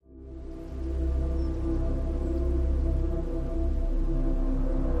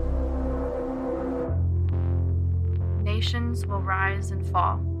Nations will rise and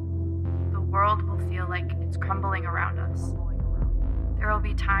fall. The world will feel like it's crumbling around us. There will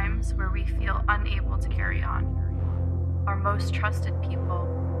be times where we feel unable to carry on. Our most trusted people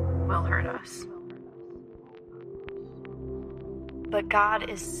will hurt us. But God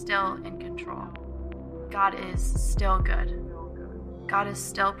is still in control. God is still good. God is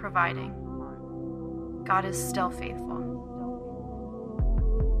still providing. God is still faithful.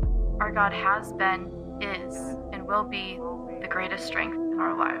 Our God has been, is, and will be the greatest strength in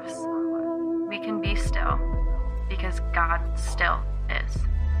our lives. We can be still because God still is.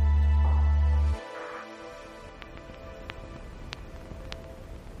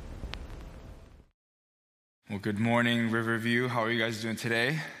 Well, good morning, Riverview. How are you guys doing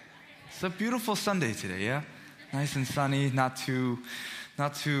today? It's a beautiful Sunday today, yeah? Nice and sunny, not too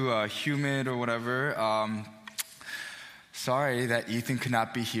humid or whatever. Sorry that Ethan could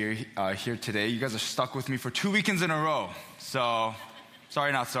not be here today. You guys are stuck with me for 2 weekends in a row. So,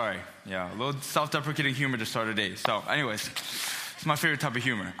 sorry, not sorry. Yeah, a little self-deprecating humor to start a day. So, anyways, it's my favorite type of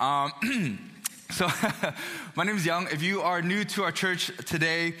humor. So, my name is Young. If you are new to our church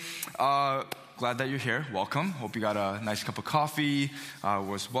today, glad that you're here. Welcome. Hope you got a nice cup of coffee,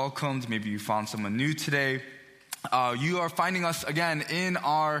 was welcomed. Maybe you found someone new today. You are finding us again in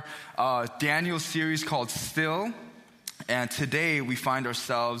our Daniel series called Still. And today we find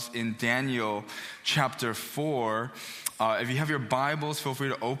ourselves in Daniel chapter 4. If you have your Bibles, feel free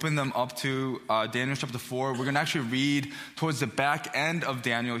to open them up to Daniel chapter 4. We're going to actually read towards the back end of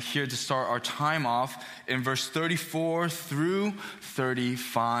Daniel here to start our time off in verse 34 through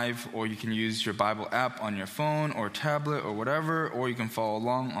 35. Or you can use your Bible app on your phone or tablet or whatever, or you can follow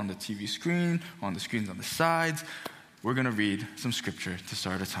along on the TV screen, or on the screens on the sides. We're going to read some scripture to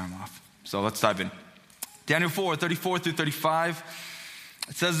start our time off. So let's dive in. Daniel 4, 34 through 35.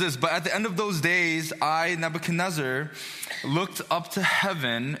 It says this, "But at the end of those days, I, Nebuchadnezzar, looked up to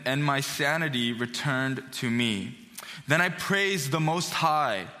heaven, and my sanity returned to me. Then I praised the Most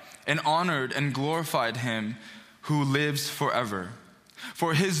High, and honored and glorified him who lives forever.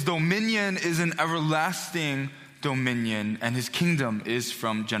 For his dominion is an everlasting dominion, and his kingdom is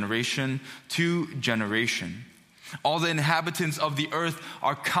from generation to generation. All the inhabitants of the earth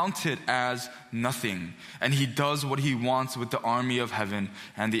are counted as nothing, and he does what he wants with the army of heaven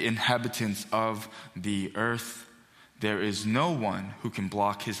and the inhabitants of the earth. There is no one who can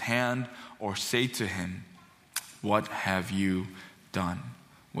block his hand or say to him, 'What have you done?'"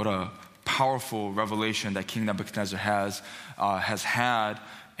 What a powerful revelation that King Nebuchadnezzar has had,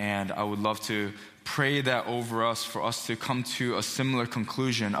 and I would love to pray that over us, for us to come to a similar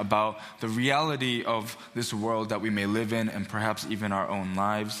conclusion about the reality of this world that we may live in, and perhaps even our own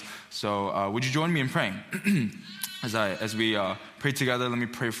lives. So would you join me in praying? As we pray together, let me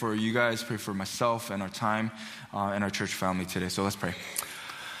pray for you guys, pray for myself and our time and our church family today. So let's pray.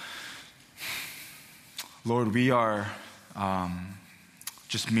 Lord, we are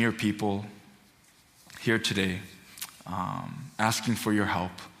just mere people here today, asking for your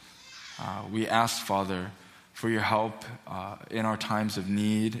help. We ask, Father, for your help in our times of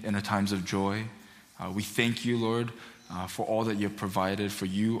need, in our times of joy. We thank you, Lord, for all that you have provided, for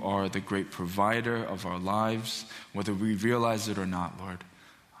you are the great provider of our lives, whether we realize it or not, Lord.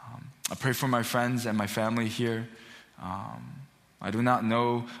 I pray for my friends and my family here. I do not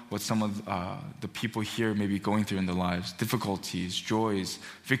know what some of the people here may be going through in their lives, difficulties, joys,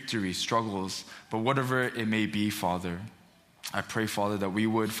 victories, struggles, but whatever it may be, Father, I pray, Father, that we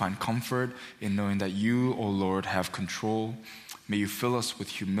would find comfort in knowing that you, O Lord, have control. May you fill us with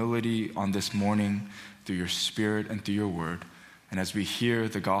humility on this morning through your Spirit and through your word. And as we hear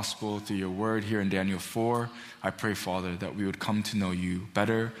the gospel through your word here in Daniel 4, I pray, Father, that we would come to know you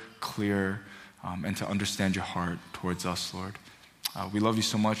better, clearer, and to understand your heart towards us, Lord. We love you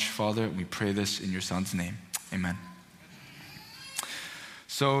so much, Father, and we pray this in your Son's name. Amen.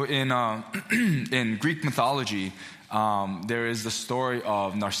 So in Greek mythology, there is the story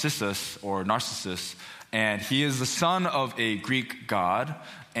of Narcissus, and he is the son of a Greek god.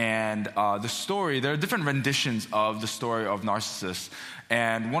 And there are different renditions of the story of Narcissus.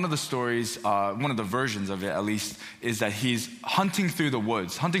 And one of the stories, one of the versions of it at least, is that he's hunting through the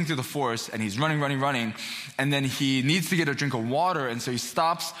woods, hunting through the forest, and he's running. And then he needs to get a drink of water, and so he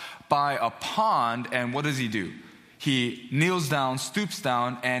stops by a pond, and what does he do? He kneels down, stoops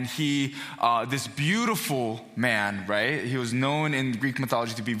down, and this beautiful man, right? He was known in Greek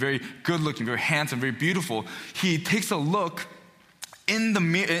mythology to be very good looking, very handsome, very beautiful. He takes a look in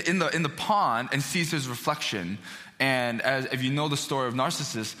the pond and sees his reflection. And if you know the story of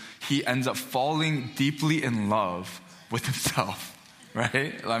Narcissus, he ends up falling deeply in love with himself,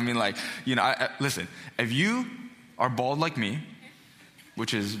 right? I mean, listen, if you are bald like me,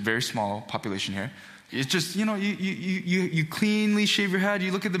 which is very small population here, it's just, you cleanly shave your head,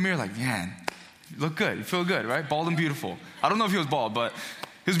 you look at the mirror like, man, you look good, you feel good, right? Bald and beautiful. I don't know if he was bald, but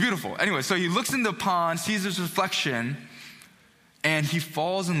he was beautiful. Anyway, so he looks in the pond, sees his reflection, and he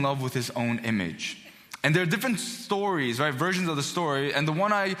falls in love with his own image. And there are different stories, right, versions of the story, and the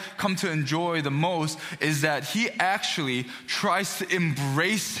one I come to enjoy the most is that he actually tries to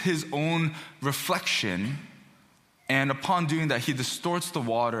embrace his own reflection, and upon doing that, he distorts the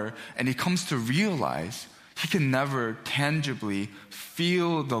water, and he comes to realize he can never tangibly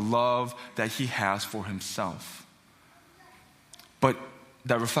feel the love that he has for himself. But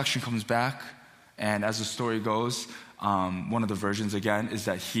that reflection comes back, and as the story goes, one of the versions again is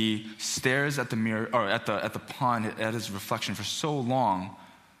that he stares at the mirror or at the pond at his reflection for so long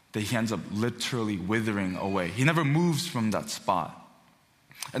that he ends up literally withering away. He never moves from that spot.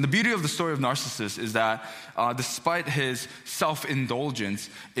 And the beauty of the story of Narcissus is that despite his self-indulgence,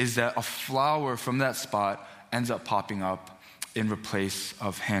 is that a flower from that spot ends up popping up in replace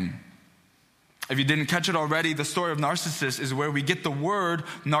of him. If you didn't catch it already, the story of Narcissus is where we get the word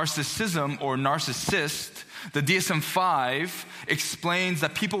narcissism or narcissist. The DSM-5 explains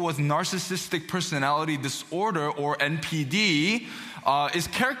that people with narcissistic personality disorder or NPD is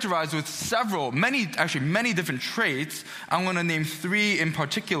characterized with many different traits. I'm going to name 3 in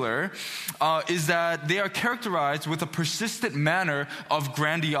particular. Is that they are characterized with a persistent manner of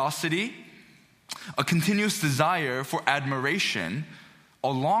grandiosity, a continuous desire for admiration,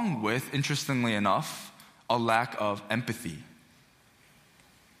 along with, interestingly enough, a lack of empathy.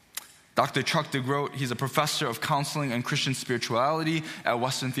 Dr. Chuck DeGroat, he's a professor of counseling and Christian spirituality at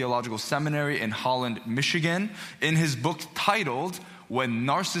Western Theological Seminary in Holland, Michigan. In his book titled, When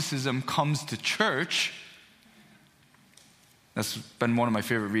Narcissism Comes to Church, that's been one of my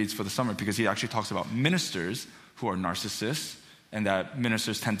favorite reads for the summer because he actually talks about ministers who are narcissists and that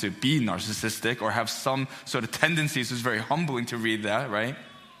ministers tend to be narcissistic or have some sort of tendencies. So it's very humbling to read that, right?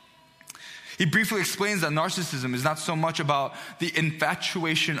 He briefly explains that narcissism is not so much about the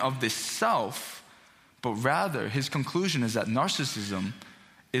infatuation of the self, but rather his conclusion is that narcissism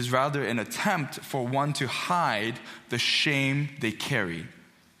is rather an attempt for one to hide the shame they carry.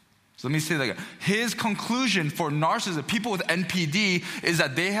 So let me say that again. His conclusion for narcissism, people with NPD, is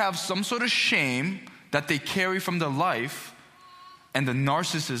that they have some sort of shame that they carry from their life, and the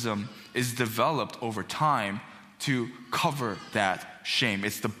narcissism is developed over time to cover that shame.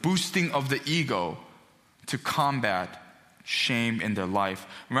 It's the boosting of the ego to combat shame in their life.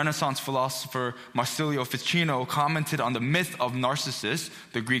 Renaissance philosopher Marsilio Ficino commented on the myth of Narcissus,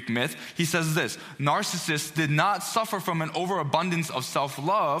 the Greek myth. He says this: Narcissus did not suffer from an overabundance of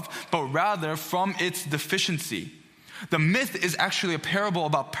self-love, but rather from its deficiency. The myth is actually a parable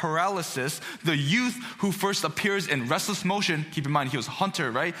about Paralysis, the youth who first appears in restless motion. Keep in mind, he was a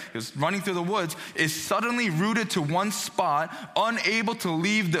hunter, right? He was running through the woods, is suddenly rooted to one spot, unable to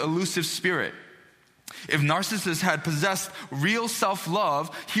leave the elusive spirit. If Narcissus had possessed real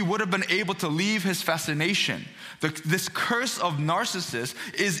self-love, he would have been able to leave his fascination. This curse of Narcissus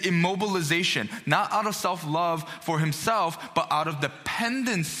is immobilization, not out of self-love for himself, but out of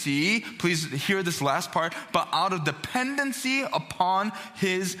dependency. Please hear this last part, but out of dependency upon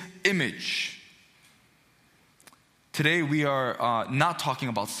his image. Today we are not talking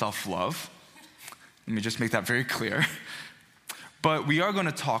about self-love. Let me just make that very clear. But we are going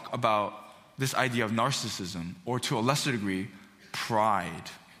to talk about this idea of narcissism, or to a lesser degree, pride.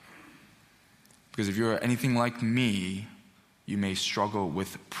 Because if you're anything like me, you may struggle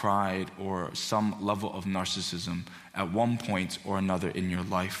with pride or some level of narcissism at one point or another in your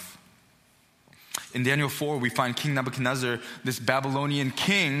life. In Daniel 4, we find King Nebuchadnezzar, this Babylonian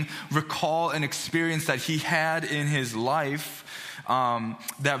king, recall an experience that he had in his life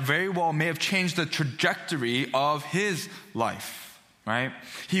that very well may have changed the trajectory of his life. Right?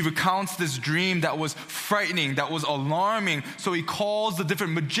 He recounts this dream that was frightening, that was alarming. So he calls the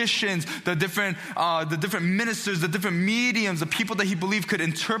different magicians, the different ministers, the different mediums, the people that he believed could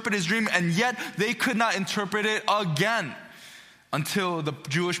interpret his dream, and yet they could not interpret it again until the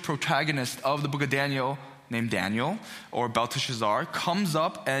Jewish protagonist of the book of Daniel, named Daniel, or Belteshazzar, comes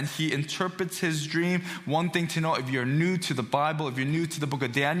up and he interprets his dream. One thing to know, if you're new to the Bible, if you're new to the book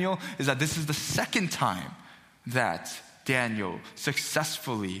of Daniel, is that this is the second time that Daniel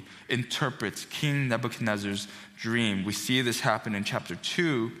successfully interprets King Nebuchadnezzar's dream. We see this happen in chapter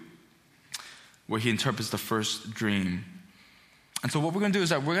 2, where he interprets the first dream. And so what we're going to do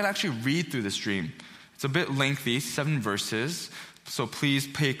is that we're going to actually read through this dream. It's a bit lengthy, 7 verses. So please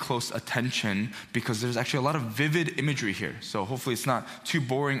pay close attention because there's actually a lot of vivid imagery here. So hopefully it's not too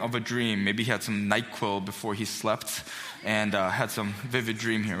boring of a dream. Maybe he had some NyQuil before he slept and had some vivid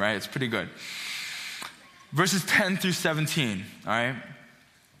dream here, right? It's pretty good. Verses 10 through 17, all right?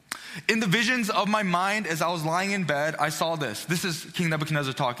 In the visions of my mind, as I was lying in bed, I saw this. This is King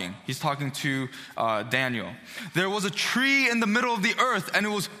Nebuchadnezzar talking. He's talking to Daniel. There was a tree in the middle of the earth, and it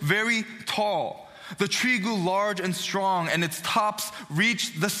was very tall. The tree grew large and strong, and its tops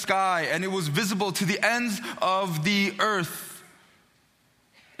reached the sky, and it was visible to the ends of the earth.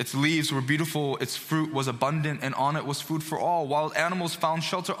 Its leaves were beautiful, its fruit was abundant, and on it was food for all. Wild animals found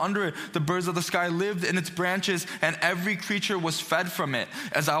shelter under it. The birds of the sky lived in its branches, and every creature was fed from it.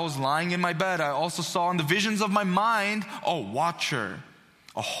 As I was lying in my bed, I also saw in the visions of my mind a watcher,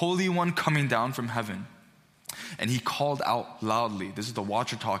 a holy one coming down from heaven. And he called out loudly, this is the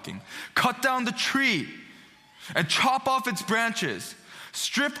watcher talking, cut down the tree and chop off its branches.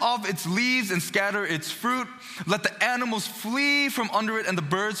 Strip off its leaves and scatter its fruit. Let the animals flee from under it and the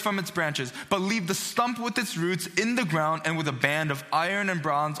birds from its branches. But leave the stump with its roots in the ground and with a band of iron and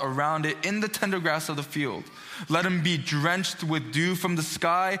bronze around it in the tender grass of the field. Let him be drenched with dew from the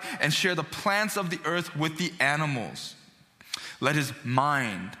sky and share the plants of the earth with the animals. Let his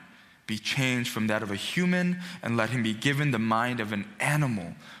mind be changed from that of a human, and let him be given the mind of an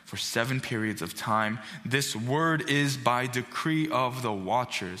animal for 7 periods of time. This word is by decree of the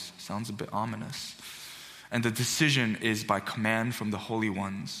watchers. Sounds a bit ominous. And the decision is by command from the holy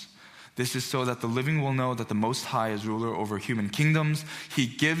ones. This is so that the living will know that the Most High is ruler over human kingdoms. He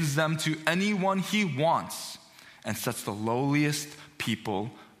gives them to anyone he wants and sets the lowliest people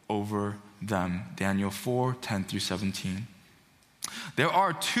over them. Daniel 4, 10 through 17. There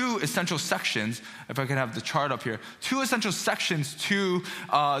are 2 essential sections, if I can have the chart up here, 2 essential sections to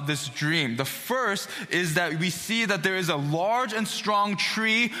this dream. The first is that we see that there is a large and strong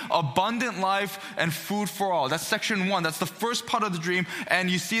tree, abundant life, and food for all. That's section 1. That's the first part of the dream. And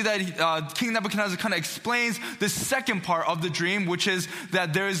you see that King Nebuchadnezzar kind of explains the second part of the dream, which is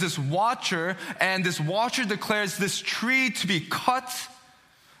that there is this watcher, and this watcher declares this tree to be cut,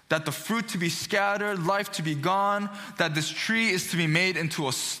 that the fruit to be scattered, life to be gone, that this tree is to be made into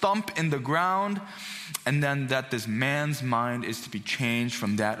a stump in the ground, and then that this man's mind is to be changed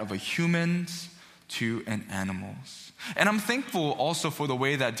from that of a human's to an animal's. And I'm thankful also for the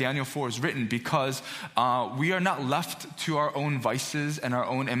way that Daniel 4 is written, because we are not left to our own vices and our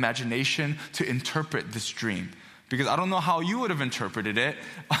own imagination to interpret this dream. Because I don't know how you would have interpreted it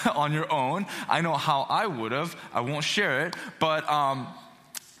on your own. I know how I would have. I won't share it, but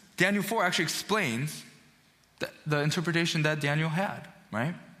Daniel 4 actually explains the interpretation that Daniel had,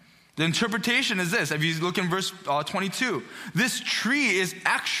 right? The interpretation is this. If you look in verse 22, this tree is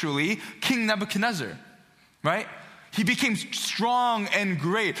actually King Nebuchadnezzar, right? He became strong and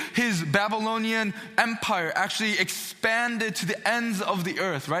great. His Babylonian empire actually expanded to the ends of the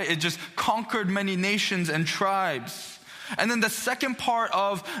earth, right? It just conquered many nations and tribes. And then the second part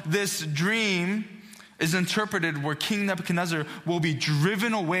of this dream is interpreted where King Nebuchadnezzar will be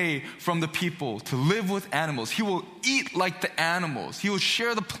driven away from the people to live with animals. He will eat like the animals. He will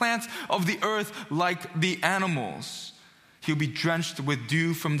share the plants of the earth like the animals. He'll be drenched with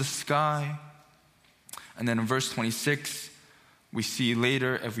dew from the sky. And then in verse 26, we see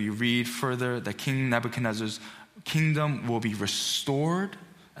later, if we read further, that King Nebuchadnezzar's kingdom will be restored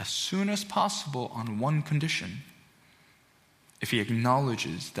as soon as possible on one condition: if he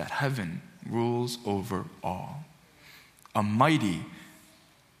acknowledges that heaven rules over all. A mighty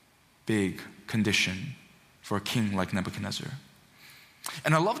big condition for a king like Nebuchadnezzar.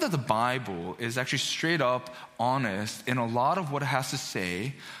 And I love that the Bible is actually straight up honest in a lot of what it has to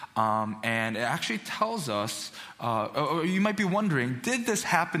say. And it actually tells us, or you might be wondering, did this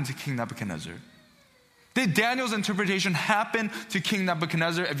happen to King Nebuchadnezzar? Did Daniel's interpretation happen to King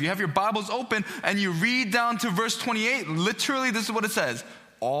Nebuchadnezzar? If you have your Bibles open and you read down to verse 28, literally this is what it says.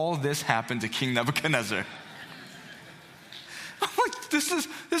 All this happened to King Nebuchadnezzar. I'm like, this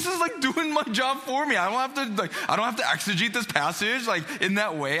is like doing my job for me. I don't have to exegete this passage like in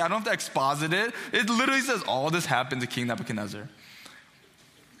that way. I don't have to exposit it. It literally says all this happened to King Nebuchadnezzar.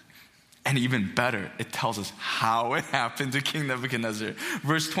 And even better, it tells us how it happened to King Nebuchadnezzar.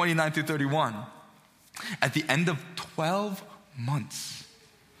 Verse 29 through 31. At the end of 12 months,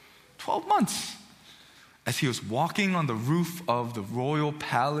 as he was walking on the roof of the royal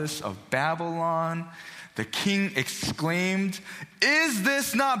palace of Babylon, the king exclaimed, "Is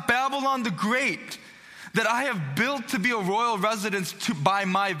this not Babylon the Great, that I have built to be a royal residence by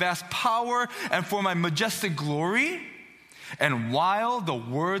my vast power and for my majestic glory?" And while the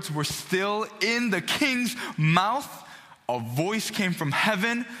words were still in the king's mouth, a voice came from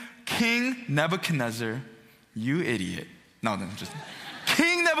heaven, King Nebuchadnezzar, you idiot. No, just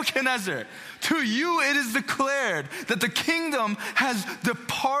King Nebuchadnezzar, to you it is declared that the kingdom has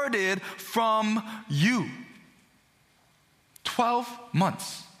departed from you. 12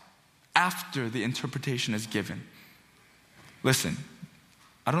 months after the interpretation is given. Listen,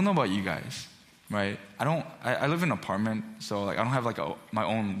 I don't know about you guys, right? I live in an apartment, so like I don't have like my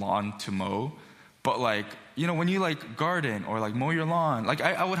own lawn to mow. But like, you know, when you like garden or like mow your lawn, like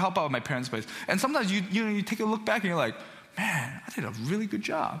I would help out at my parents' place. And sometimes you take a look back and you're like, man, I did a really good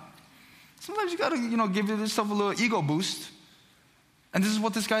job. Sometimes you gotta, give yourself a little ego boost. And this is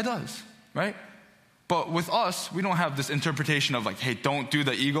what this guy does, right? But with us, we don't have this interpretation of like, hey, don't do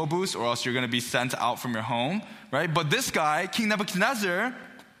the ego boost or else you're gonna be sent out from your home, right? But this guy, King Nebuchadnezzar,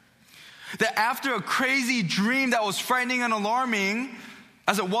 that after a crazy dream that was frightening and alarming,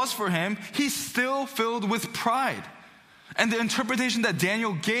 as it was for him, he's still filled with pride. And the interpretation that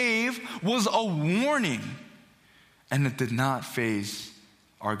Daniel gave was a warning. And it did not faze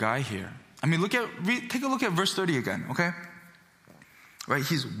our guy here. I mean, take a look at verse 30 again, okay? Right,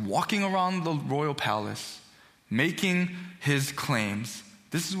 he's walking around the royal palace, making his claims.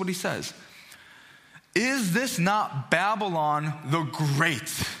 This is what he says. Is this not Babylon the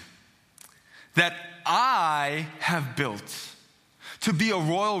Great that I have built to be a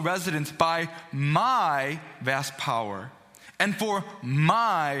royal residence by my vast power and for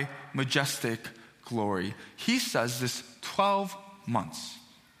my majestic glory? He says this 12 months,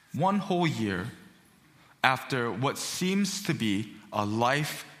 one whole year after what seems to be a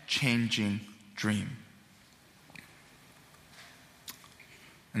life-changing dream.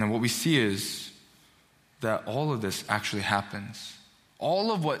 And then what we see is that all of this actually happens.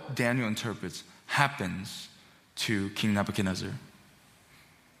 All of what Daniel interprets happens to King Nebuchadnezzar.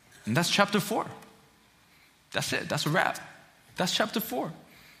 And that's chapter 4. That's it. That's a wrap. That's chapter 4.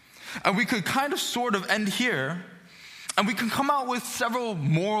 And we could kind of sort of end here, and we can come out with several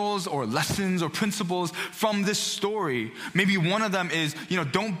morals or lessons or principles from this story. Maybe one of them is,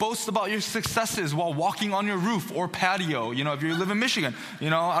 don't boast about your successes while walking on your roof or patio. If you live in Michigan,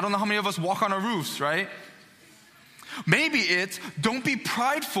 I don't know how many of us walk on our roofs, right? Maybe it's, don't be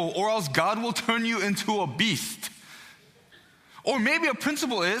prideful or else God will turn you into a beast. Or maybe a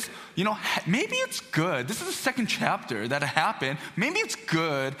principle is, maybe it's good. This is the second chapter that happened. Maybe it's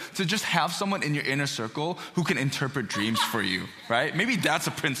good to just have someone in your inner circle who can interpret dreams for you, right? Maybe that's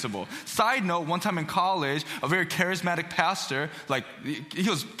a principle. Side note, one time in college, a very charismatic pastor, like he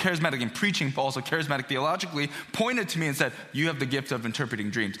was charismatic in preaching, but also charismatic theologically, pointed to me and said, you have the gift of interpreting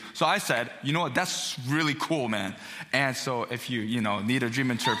dreams. So I said, you know what, that's really cool, man. And so if you, need a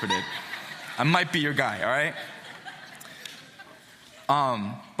dream interpreted, I might be your guy, all right?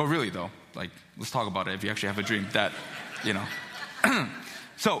 But really though, let's talk about it if you actually have a dream that,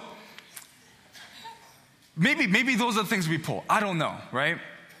 So, maybe those are the things we pull. I don't know, right?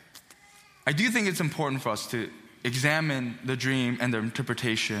 I do think it's important for us to examine the dream and the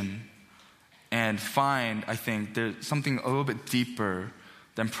interpretation and find, I think, there's something a little bit deeper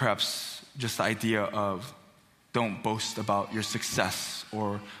than perhaps just the idea of don't boast about your success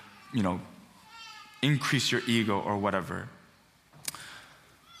or, increase your ego or whatever.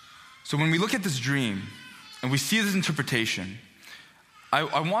 So when we look at this dream and we see this interpretation,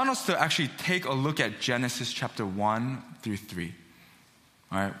 I want us to actually take a look at Genesis chapter 1 through 3.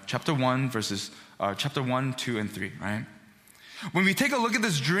 All right, chapter 1, 2, and 3, right? When we take a look at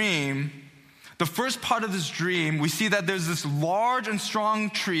this dream, the first part of this dream, we see that there's this large and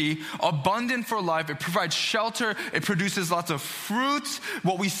strong tree, abundant for life. It provides shelter. It produces lots of fruit.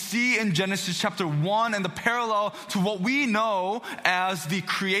 What we see in Genesis chapter 1 and the parallel to what we know as the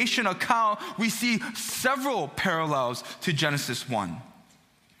creation account, we see several parallels to Genesis 1.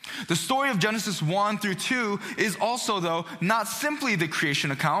 The story of Genesis 1 through 2 is also, though, not simply the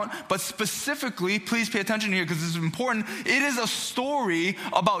creation account, but specifically, please pay attention here because this is important, it is a story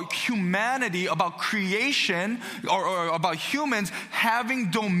about humanity, about creation, or about humans having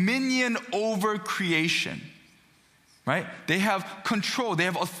dominion over creation. Right? They have control, they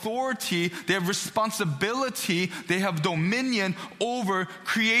have authority, they have responsibility, they have dominion over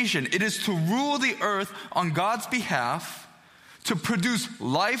creation. It is to rule the earth on God's behalf, to produce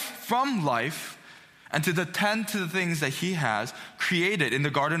life from life, and to attend to the things that He has created. In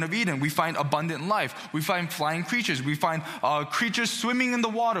the Garden of Eden, we find abundant life. We find flying creatures. We find creatures swimming in the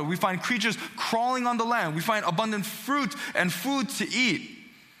water. We find creatures crawling on the land. We find abundant fruit and food to eat.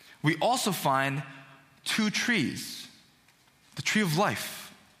 We also find 2 trees. The tree of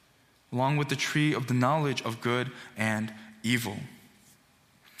life, along with the tree of the knowledge of good and evil.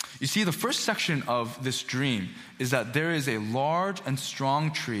 You see, the first section of this dream is that there is a large and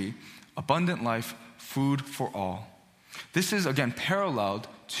strong tree, abundant life, food for all. This is, again, paralleled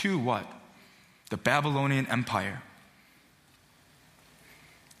to what? The Babylonian Empire.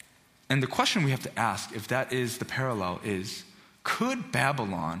 And the question we have to ask, if that is the parallel, is, could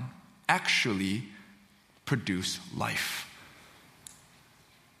Babylon actually produce life?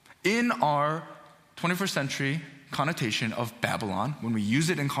 In our 21st century connotation of Babylon, when we use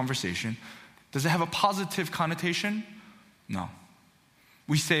it in conversation, does it have a positive connotation? No.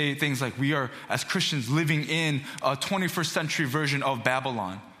 We say things like we are, as Christians, living in a 21st century version of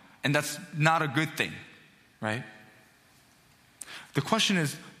Babylon, and that's not a good thing, right? The question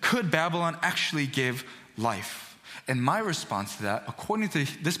is, could Babylon actually give life? And my response to that, according to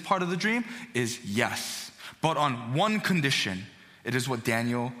this part of the dream, is yes. But on one condition. It is what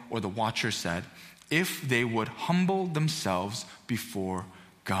Daniel or the Watcher said, if they would humble themselves before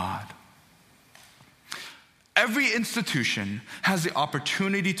God. Every institution has the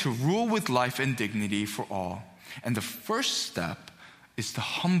opportunity to rule with life and dignity for all. And the first step is to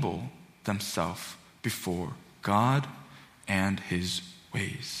humble themselves before God and His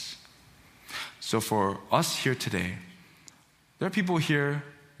ways. So for us here today, there are people here,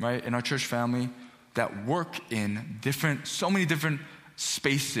 right, in our church family that work in so many different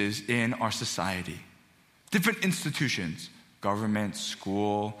spaces in our society. Different institutions, government,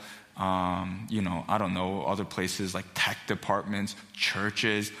 school, other places like tech departments,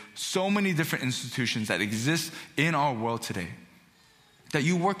 churches, so many different institutions that exist in our world today that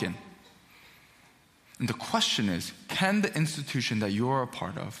you work in. And the question is, can the institution that you're a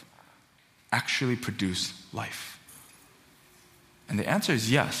part of actually produce life? And the answer is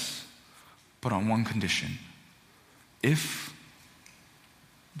yes. But on one condition, if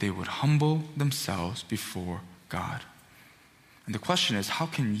they would humble themselves before God. And the question is, how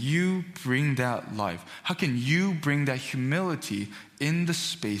can you bring that life? How can you bring that humility in the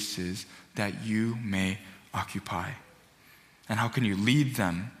spaces that you may occupy? And how can you lead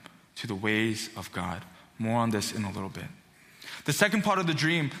them to the ways of God? More on this in a little bit. The second part of the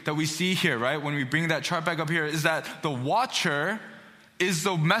dream that we see here, right, when we bring that chart back up here, is that the Watcher is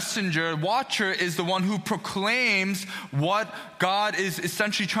the messenger. Watcher is the one who proclaims what God is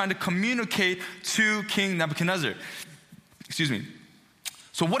essentially trying to communicate to King Nebuchadnezzar. Excuse me.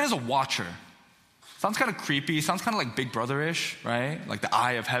 So what is a watcher? Sounds kind of creepy. Sounds kind of like Big Brother-ish, right? Like the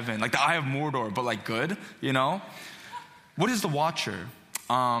Eye of Heaven, like the Eye of Mordor, but like good, you know? What is the watcher?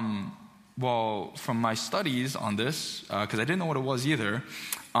 Well, from my studies on this, because I didn't know what it was either,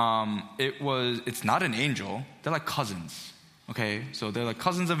 it's not an angel. They're like cousins. Okay, so they're like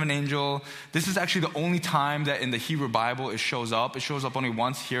cousins of an angel. This is actually the only time that in the Hebrew Bible it shows up. It shows up only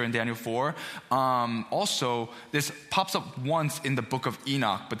once here in Daniel 4. Also, this pops up once in the book of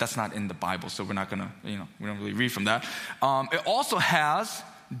Enoch, but that's not in the Bible, so we're not gonna, we don't really read from that. It also has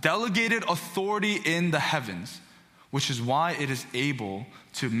delegated authority in the heavens, which is why it is able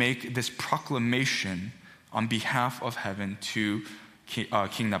to make this proclamation on behalf of heaven to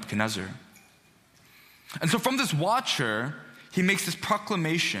King Nebuchadnezzar. And so from this watcher, he makes this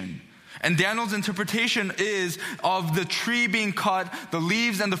proclamation. And Daniel's interpretation is of the tree being cut, the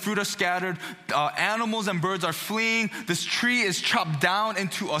leaves and the fruit are scattered, animals and birds are fleeing. This tree is chopped down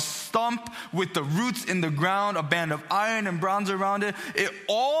into a stump with the roots in the ground, a band of iron and bronze around it.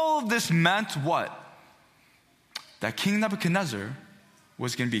 All of this meant what? That King Nebuchadnezzar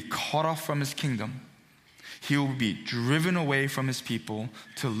was going to be cut off from his kingdom. He will be driven away from his people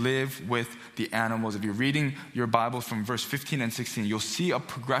to live with the animals. If you're reading your Bible from verse 15 and 16, you'll see a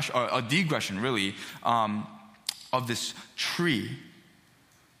progression, or a digression really, of this tree,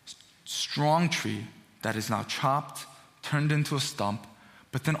 strong tree that is now chopped, turned into a stump.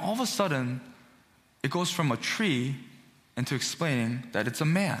 But then all of a sudden, it goes from a tree into explaining that it's a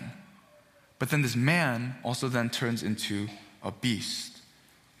man. But then this man also then turns into a beast.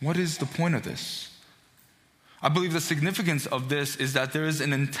 What is the point of this? I believe the significance of this is that there is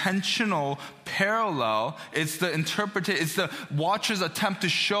an intentional parallel. It's the watcher's attempt to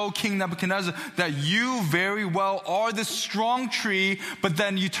show King Nebuchadnezzar that you very well are this strong tree, but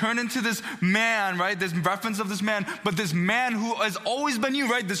then you turn into this man, right? There's reference of this man, but this man who has always been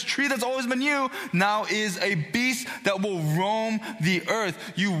you, right? This tree that's always been you now is a beast that will roam the earth.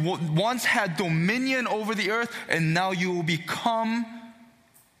 You once had dominion over the earth, and now you will become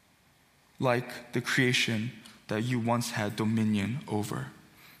like the creation that you once had dominion over.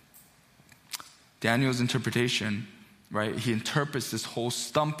 Daniel's interpretation, right? He interprets this whole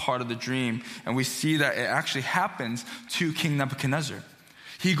stump part of the dream, and we see that it actually happens to King Nebuchadnezzar.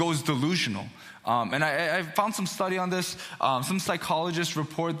 He goes delusional. And I found some study on this. Some psychologists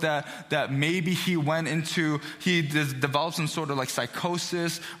report that maybe he developed some sort of like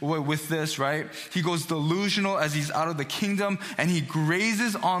psychosis with this, right? He goes delusional as he's out of the kingdom, and he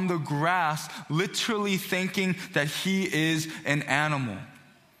grazes on the grass, literally thinking that he is an animal.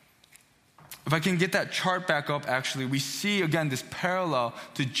 If I can get that chart back up, actually, we see again this parallel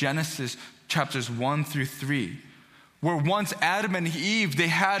to Genesis chapters 1 through 3. Where once Adam and Eve, they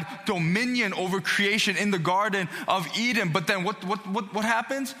had dominion over creation in the Garden of Eden. But then what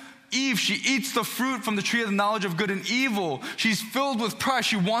happens? Eve, she eats the fruit from the tree of the knowledge of good and evil. She's filled with pride.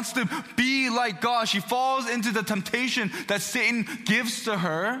 She wants to be like God. She falls into the temptation that Satan gives to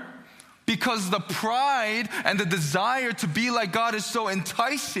her because the pride and the desire to be like God is so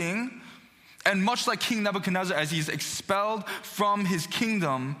enticing. And much like King Nebuchadnezzar, as he's expelled from his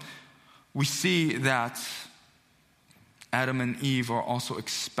kingdom, we see that Adam and Eve are also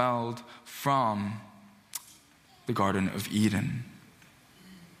expelled from the Garden of Eden.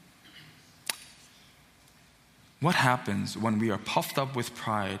 What happens when we are puffed up with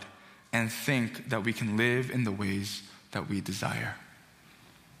pride and think that we can live in the ways that we desire?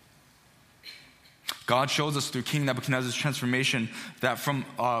 God shows us through King Nebuchadnezzar's transformation that from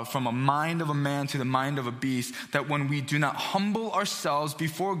a mind of a man to the mind of a beast, that when we do not humble ourselves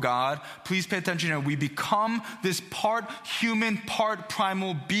before God, please pay attention, we become this part human, part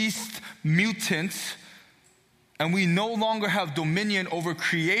primal beast mutant, and we no longer have dominion over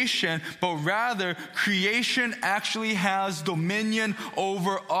creation, but rather creation actually has dominion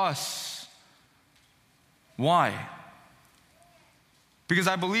over us. Why? Because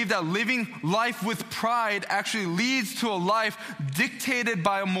I believe that living life with pride actually leads to a life dictated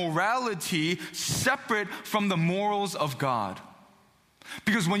by a morality separate from the morals of God.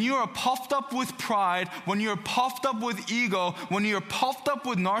 Because when you are puffed up with pride, when you're puffed up with ego, when you're puffed up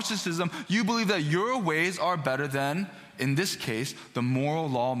with narcissism, you believe that your ways are better than, in this case, the moral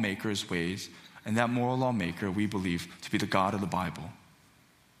lawmaker's ways. And that moral lawmaker we believe to be the God of the Bible.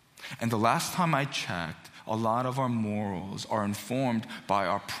 And the last time I checked, a lot of our morals are informed by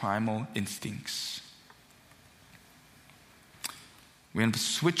our primal instincts. We end up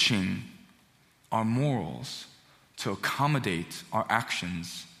switching our morals to accommodate our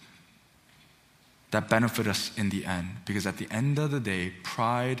actions that benefit us in the end. Because at the end of the day,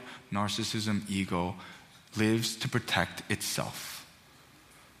 pride, narcissism, ego lives to protect itself.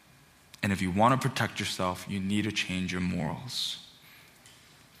 And if you want to protect yourself, you need to change your morals.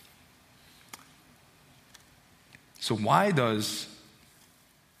 So why does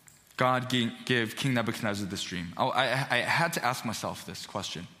God give King Nebuchadnezzar this dream? I had to ask myself this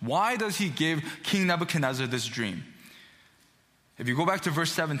question. Why does he give King Nebuchadnezzar this dream? If you go back to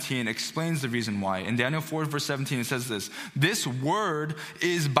verse 17, it explains the reason why. In Daniel 4, verse 17, it says this: "This word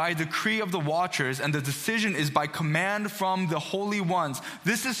is by decree of the watchers, and the decision is by command from the holy ones.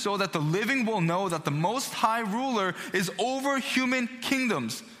 This is so that the living will know that the Most High ruler is over human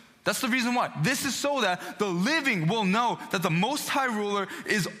kingdoms." That's the reason why. This is so that the living will know that the Most High ruler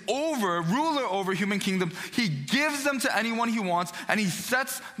is ruler over human kingdoms. He gives them to anyone he wants, and he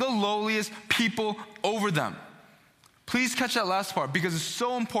sets the lowliest people over them. Please catch that last part, because it's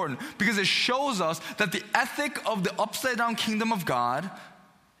so important, because it shows us that the ethic of the upside down kingdom of God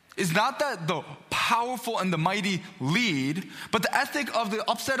is not that the powerful and the mighty lead, but the ethic of the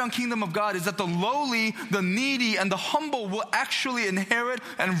upside down kingdom of God is that the lowly, the needy, and the humble will actually inherit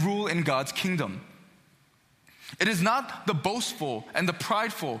and rule in God's kingdom. It is not the boastful and the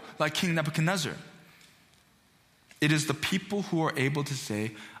prideful like King Nebuchadnezzar. It is the people who are able to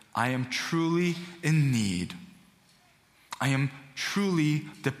say, "I am truly in need. I am truly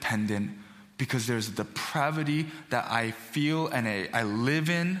dependent, because there's a depravity that I feel and I live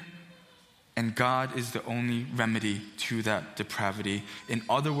in, and God is the only remedy to that depravity." In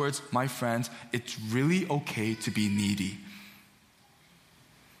other words, my friends, it's really okay to be needy.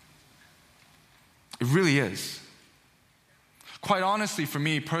 It really is. Quite honestly, for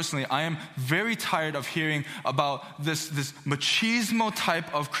me personally, I am very tired of hearing about this machismo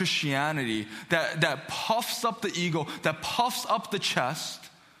type of Christianity that puffs up the ego, that puffs up the chest,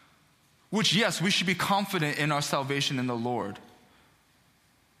 which, yes, we should be confident in our salvation in the Lord.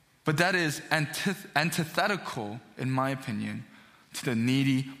 But that is antithetical, in my opinion, to the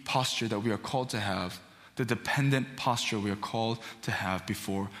needy posture that we are called to have, the dependent posture we are called to have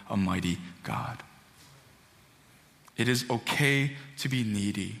before a mighty God. It is okay to be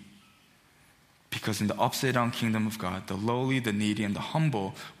needy, because in the upside down kingdom of God, the lowly, the needy, and the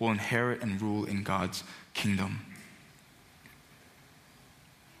humble will inherit and rule in God's kingdom.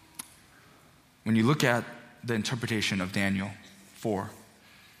 When you look at the interpretation of Daniel 4,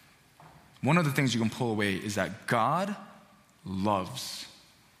 one of the things you can pull away is that God loves.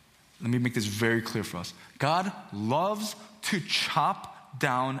 Let me make this very clear for us. God loves to chop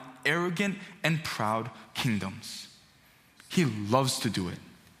down arrogant and proud kingdoms. He loves to do it.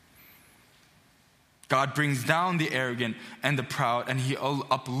 God brings down the arrogant and the proud, and he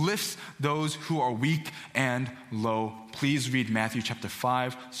uplifts those who are weak and low. Please read Matthew chapter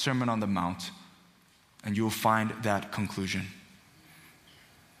 5, Sermon on the Mount, and you will find that conclusion.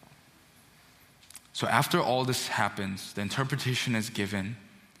 So after all this happens, the interpretation is given.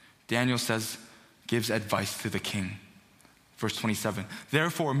 Daniel gives advice to the king. Verse 27,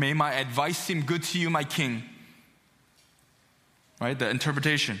 therefore may my advice seem good to you, my king. Right, the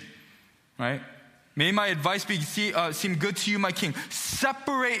interpretation, right? May my advice seem good to you, my king.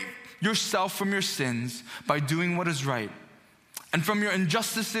 Separate yourself from your sins by doing what is right, and from your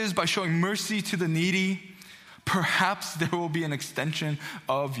injustices by showing mercy to the needy. Perhaps there will be an extension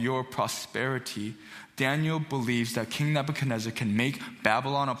of your prosperity. Daniel believes that King Nebuchadnezzar can make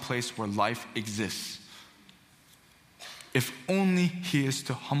Babylon a place where life exists, if only he is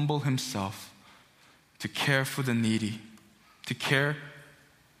to humble himself, to care for the needy, to care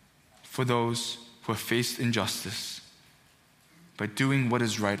for those who have faced injustice by doing what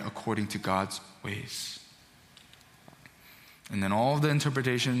is right according to God's ways. And then all of the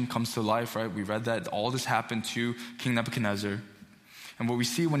interpretation comes to life, right? We read that all this happened to King Nebuchadnezzar. And what we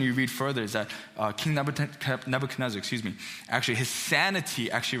see when you read further is that King Nebuchadnezzar, actually his sanity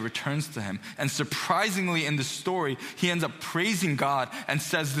actually returns to him. And surprisingly in the story, he ends up praising God and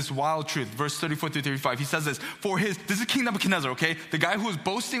says this wild truth. Verse 34 through 35, he says this, this is King Nebuchadnezzar, okay? The guy who was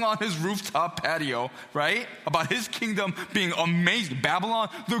boasting on his rooftop patio, right? About his kingdom being amazing. Babylon,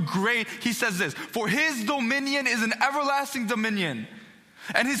 the great, he says this, for his dominion is an everlasting dominion,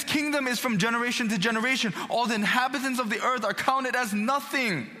 and his kingdom is from generation to generation. All the inhabitants of the earth are counted as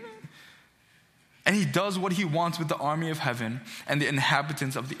nothing. And he does what he wants with the army of heaven and the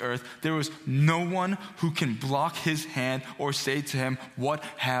inhabitants of the earth. There is no one who can block his hand or say to him, what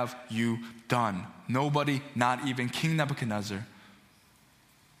have you done? Nobody, not even King Nebuchadnezzar,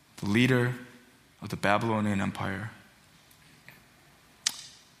 the leader of the Babylonian Empire.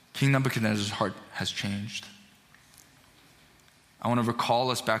 King Nebuchadnezzar's heart has changed. I want to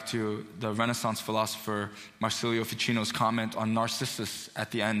recall us back to the Renaissance philosopher Marsilio Ficino's comment on Narcissus at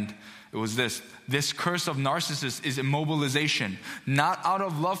the end. It was this curse of Narcissus is immobilization, not out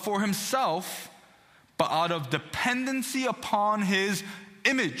of love for himself, but out of dependency upon his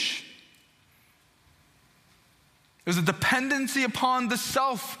image. It was a dependency upon the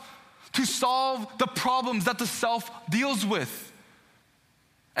self to solve the problems that the self deals with.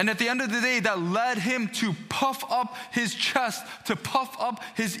 And at the end of the day, that led him to puff up his chest, to puff up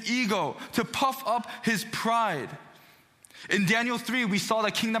his ego, to puff up his pride. In Daniel 3, we saw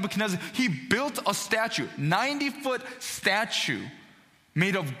that King Nebuchadnezzar, he built a statue, 90-foot statue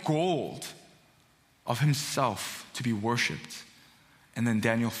made of gold of himself to be worshipped. And then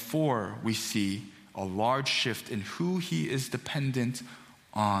Daniel 4, we see a large shift in who he is dependent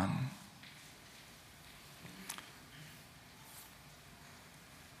on.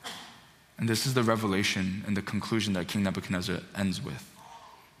 And this is the revelation and the conclusion that King Nebuchadnezzar ends with.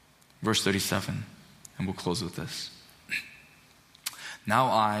 Verse 37, and we'll close with this. Now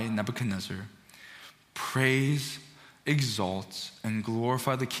I, Nebuchadnezzar, praise, exalt, and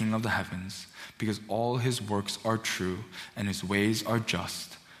glorify the King of the heavens, because all his works are true and his ways are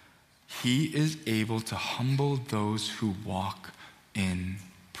just. He is able to humble those who walk in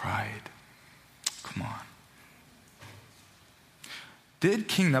pride. Come on. Did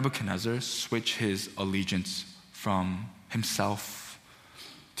King Nebuchadnezzar switch his allegiance from himself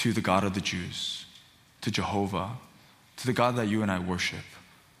to the God of the Jews, to Jehovah, to the God that you and I worship?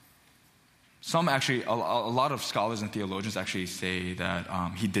 Some actually, a lot of scholars and theologians actually say that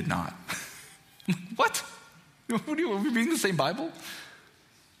he did not. What? Are we reading the same Bible?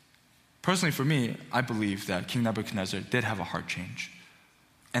 Personally, for me, I believe that King Nebuchadnezzar did have a heart change.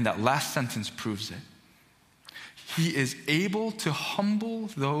 And that last sentence proves it. He is able to humble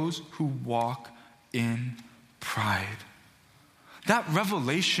those who walk in pride. That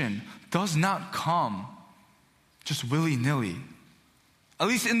revelation does not come just willy-nilly. At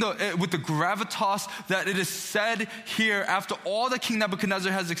least with the gravitas that it is said here, after all that King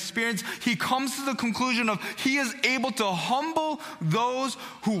Nebuchadnezzar has experienced, he comes to the conclusion of he is able to humble those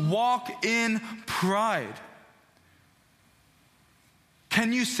who walk in pride.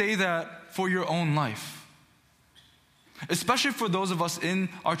 Can you say that for your own life? Especially for those of us in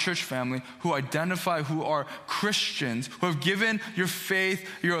our church family who identify, who are Christians, who have given your faith,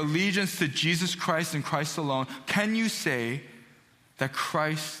 your allegiance to Jesus Christ and Christ alone. Can you say that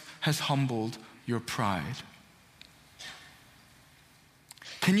Christ has humbled your pride?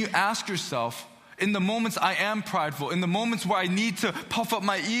 Can you ask yourself, in the moments I am prideful, in the moments where I need to puff up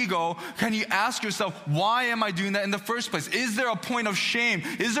my ego, can you ask yourself, why am I doing that in the first place? Is there a point of shame?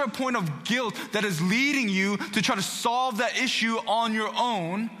 Is there a point of guilt that is leading you to try to solve that issue on your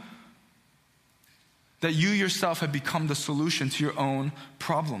own? That you yourself have become the solution to your own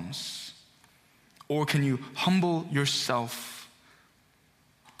problems? Or can you humble yourself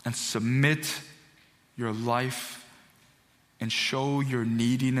and submit your life and show your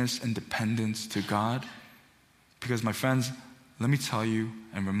neediness and dependence to God? Because my friends, let me tell you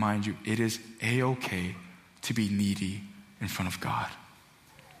and remind you, it is a-okay to be needy in front of God.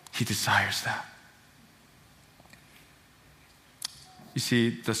 He desires that. You see,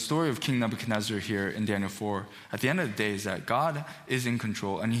 the story of King Nebuchadnezzar here in Daniel 4, at the end of the day, is that God is in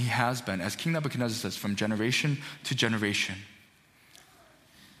control, and he has been, as King Nebuchadnezzar says, from generation to generation.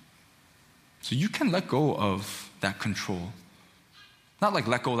 So you can let go of that control. Not like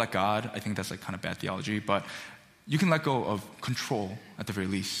let go, let God. I think that's like kind of bad theology, but you can let go of control at the very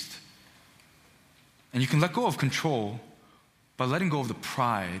least. And you can let go of control by letting go of the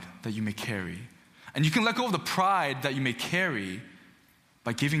pride that you may carry. And you can let go of the pride that you may carry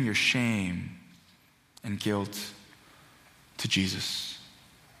by giving your shame and guilt to Jesus.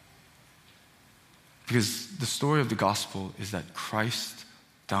 Because the story of the gospel is that Christ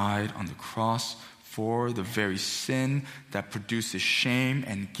died on the cross for the very sin that produces shame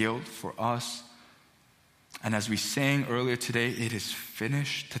and guilt for us. And as we sang earlier today, it is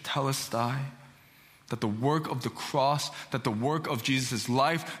finished, tetelestai, that the work of the cross, that the work of Jesus'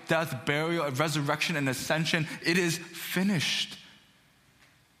 life, death, burial, resurrection, and ascension, it is finished.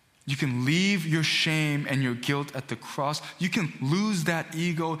 You can leave your shame and your guilt at the cross. You can lose that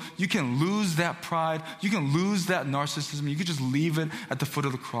ego. You can lose that pride. You can lose that narcissism. You can just leave it at the foot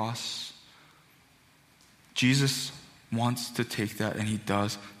of the cross. Jesus wants to take that, and he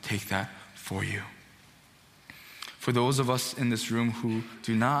does take that for you. For those of us in this room who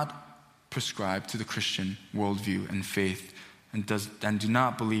do not prescribe to the Christian worldview and faith and do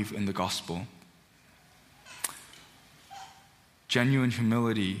not believe in the gospel, genuine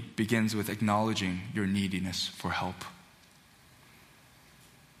humility begins with acknowledging your neediness for help.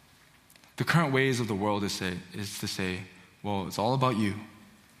 The current ways of the world is to say, well, it's all about you.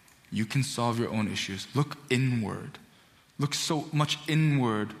 You can solve your own issues. Look inward. Look so much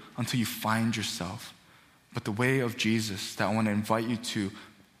inward until you find yourself. But the way of Jesus that I want to invite you to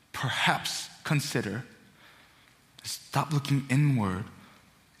perhaps consider is stop looking inward,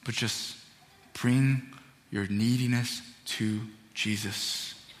 but just bring your neediness to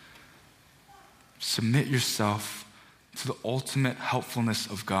Jesus. Submit yourself to the ultimate helpfulness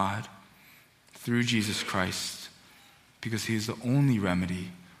of God through Jesus Christ, because he is the only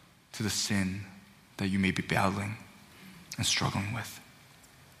remedy to the sin that you may be battling and struggling with.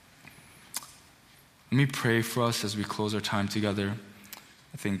 Let me pray for us as we close our time together.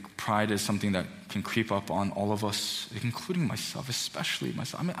 I think pride is something that can creep up on all of us, including myself, especially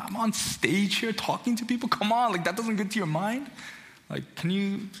myself. I mean, I'm on stage here talking to people. Come on, like that doesn't get to your mind? Like, can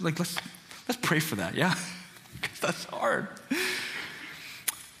you, like, let's pray for that, yeah? Because that's hard.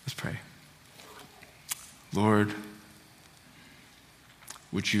 Let's pray. Lord,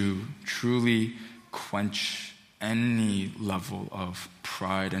 would you truly quench any level of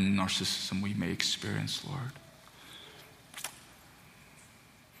pride and narcissism we may experience, Lord?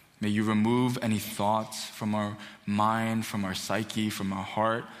 May you remove any thoughts from our mind, from our psyche, from our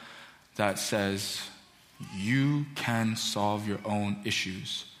heart that says, you can solve your own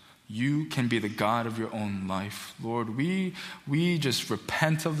issues. You can be the God of your own life. Lord, we just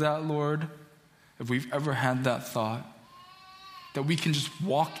repent of that, Lord, if we've ever had that thought, that we can just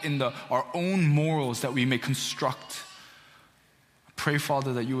walk in our own morals that we may construct. I pray,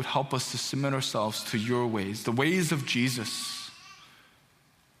 Father, that you would help us to submit ourselves to your ways, the ways of Jesus,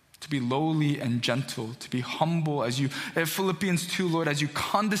 to be lowly and gentle, to be humble as you, in Philippians 2, Lord, as you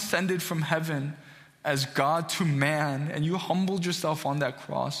condescended from heaven as God to man, and you humbled yourself on that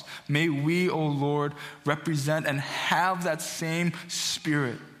cross. May we, O Lord, represent and have that same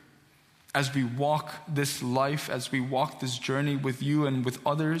spirit as we walk this life, as we walk this journey with you and with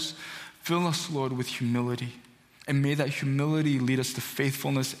others. Fill us, Lord, with humility. And may that humility lead us to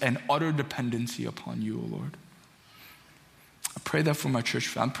faithfulness and utter dependency upon you, O Lord. I pray that for my church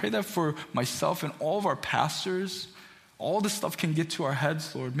family. I pray that for myself and all of our pastors. All this stuff can get to our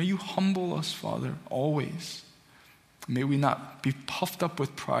heads, Lord. May you humble us, Father, always. May we not be puffed up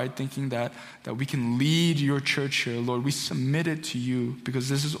with pride thinking that we can lead your church here, Lord. We submit it to you because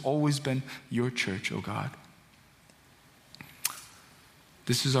this has always been your church, oh God.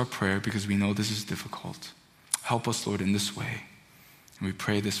 This is our prayer because we know this is difficult. Help us, Lord, in this way. And we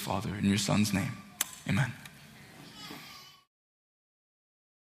pray this, Father, in your Son's name. Amen.